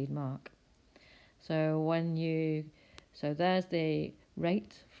guaranteed mark. So there's the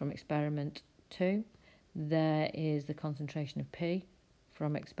rate from experiment 2. There is the concentration of P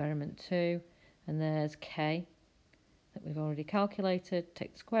from experiment 2, and there's K that we've already calculated.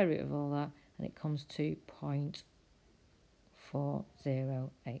 Take the square root of all that and it comes to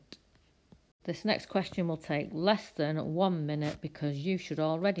 0.408. This next question will take less than 1 minute because you should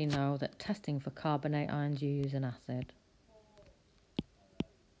already know that testing for carbonate ions you use an acid.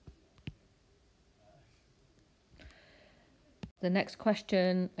 The next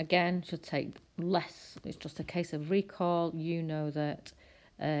question again should take less. It's just a case of recall. You know that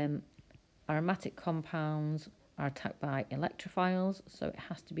aromatic compounds are attacked by electrophiles, so it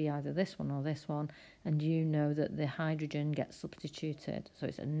has to be either this one or this one, and you know that the hydrogen gets substituted, so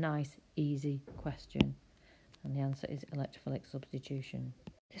it's a nice easy question, and the answer is electrophilic substitution.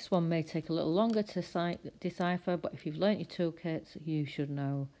 This one may take a little longer to decipher, but if you've learnt your toolkits, you should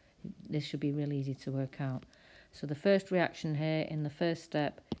know this should be really easy to work out. So the first reaction here in the first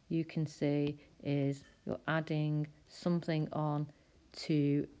step you can see is you're adding something on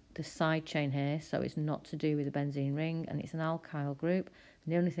to the side chain here, so it's not to do with the benzene ring, and it's an alkyl group,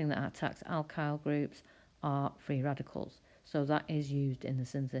 and the only thing that attacks alkyl groups are free radicals, so that is used in the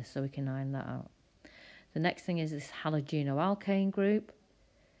synthesis, so we can iron that out. The next thing is this halogenoalkane group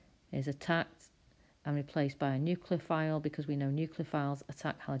is attacked and replaced by a nucleophile, because we know nucleophiles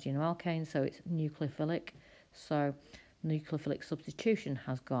attack halogenoalkanes, so it's nucleophilic, so nucleophilic substitution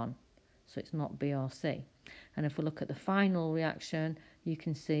has gone, so it's not B or C. And if we look at the final reaction, you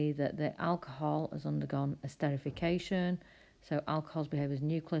can see that the alcohol has undergone esterification. So alcohols behave as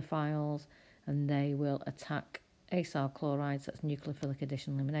nucleophiles and they will attack acyl chlorides, that's nucleophilic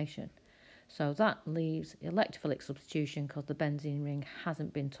addition elimination. So that leaves electrophilic substitution because the benzene ring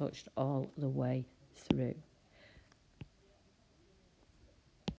hasn't been touched all the way through.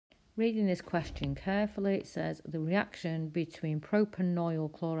 Reading this question carefully, it says the reaction between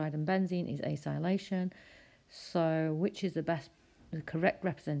propanoyl chloride and benzene is acylation. So which is the correct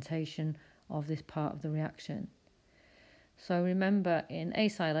representation of this part of the reaction? So remember, in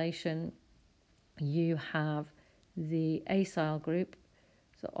acylation you have the acyl group,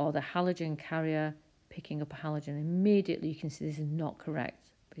 or the halogen carrier picking up a halogen. Immediately you can see this is not correct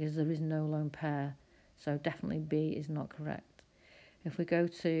because there is no lone pair, so definitely B is not correct. If we go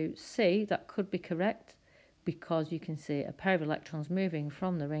to C, that could be correct because you can see a pair of electrons moving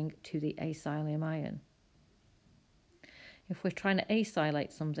from the ring to the acylium ion. If we're trying to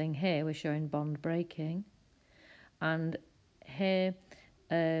acylate something, here we're showing bond breaking, and here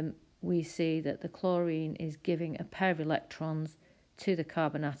we see that the chlorine is giving a pair of electrons to the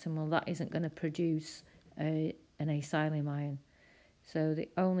carbon atom. Well, that isn't going to produce an acylium ion, so the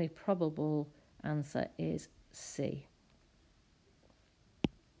only probable answer is C.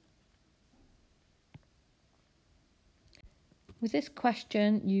 With this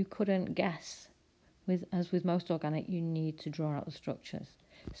question you couldn't guess. As with most organic, you need to draw out the structures.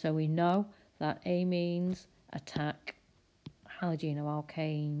 So we know that amines attack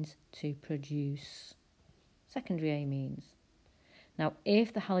halogenoalkanes to produce secondary amines. Now,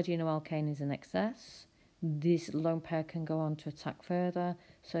 if the halogenoalkane is in excess, this lone pair can go on to attack further.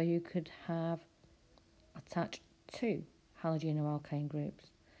 So you could have attach 2 halogenoalkane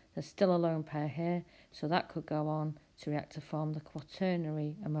groups. There's still a lone pair here, so that could go on to react to form the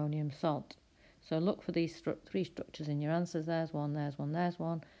quaternary ammonium salt. So look for these 3 structures in your answers. There's one, there's one, there's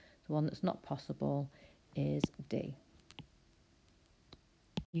one. The one that's not possible is D.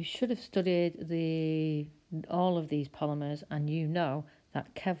 You should have studied all of these polymers, and you know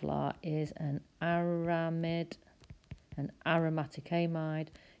that Kevlar is an aramid, an aromatic amide.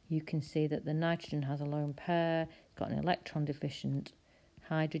 You can see that the nitrogen has a lone pair, it's got an electron deficient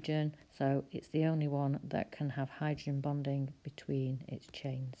hydrogen, so it's the only one that can have hydrogen bonding between its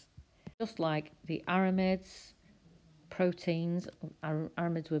chains. Just like the aramids, proteins,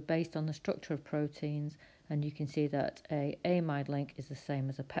 aramids were based on the structure of proteins, and you can see that a amide link is the same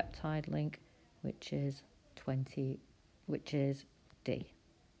as a peptide link, which is D.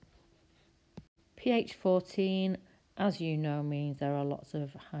 pH 14, as you know, means there are lots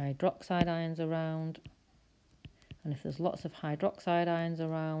of hydroxide ions around, And if there's lots of hydroxide ions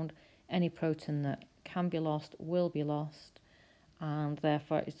around, any proton that can be lost will be lost, and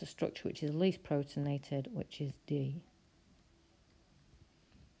therefore it's the structure which is least protonated, which is D.